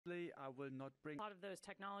I will not bring a lot of those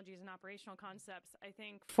technologies and operational concepts. I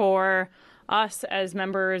think for us as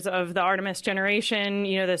members of the Artemis generation,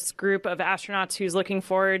 you know, this group of astronauts who's looking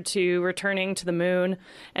forward to returning to the moon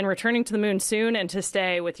and returning to the moon soon and to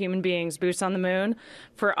stay with human beings, boots on the moon.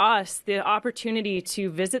 For us, the opportunity to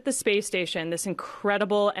visit the space station, this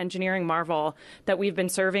incredible engineering marvel that we've been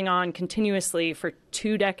serving on continuously for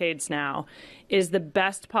 2 decades now, is the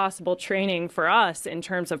best possible training for us in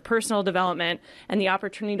terms of personal development and the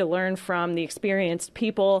opportunity to learn from the experienced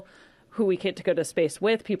people who we get to go to space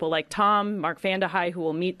with, people like Tom, Mark Vande Hei, who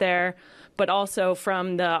will meet there, but also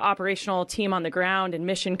from the operational team on the ground and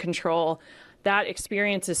mission control. That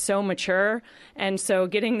experience is so mature, and so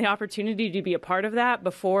getting the opportunity to be a part of that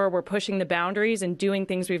before we're pushing the boundaries and doing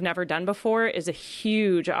things we've never done before is a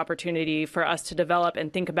huge opportunity for us to develop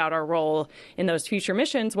and think about our role in those future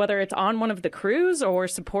missions, whether it's on one of the crews or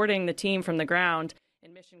supporting the team from the ground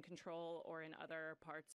in mission control or in other parts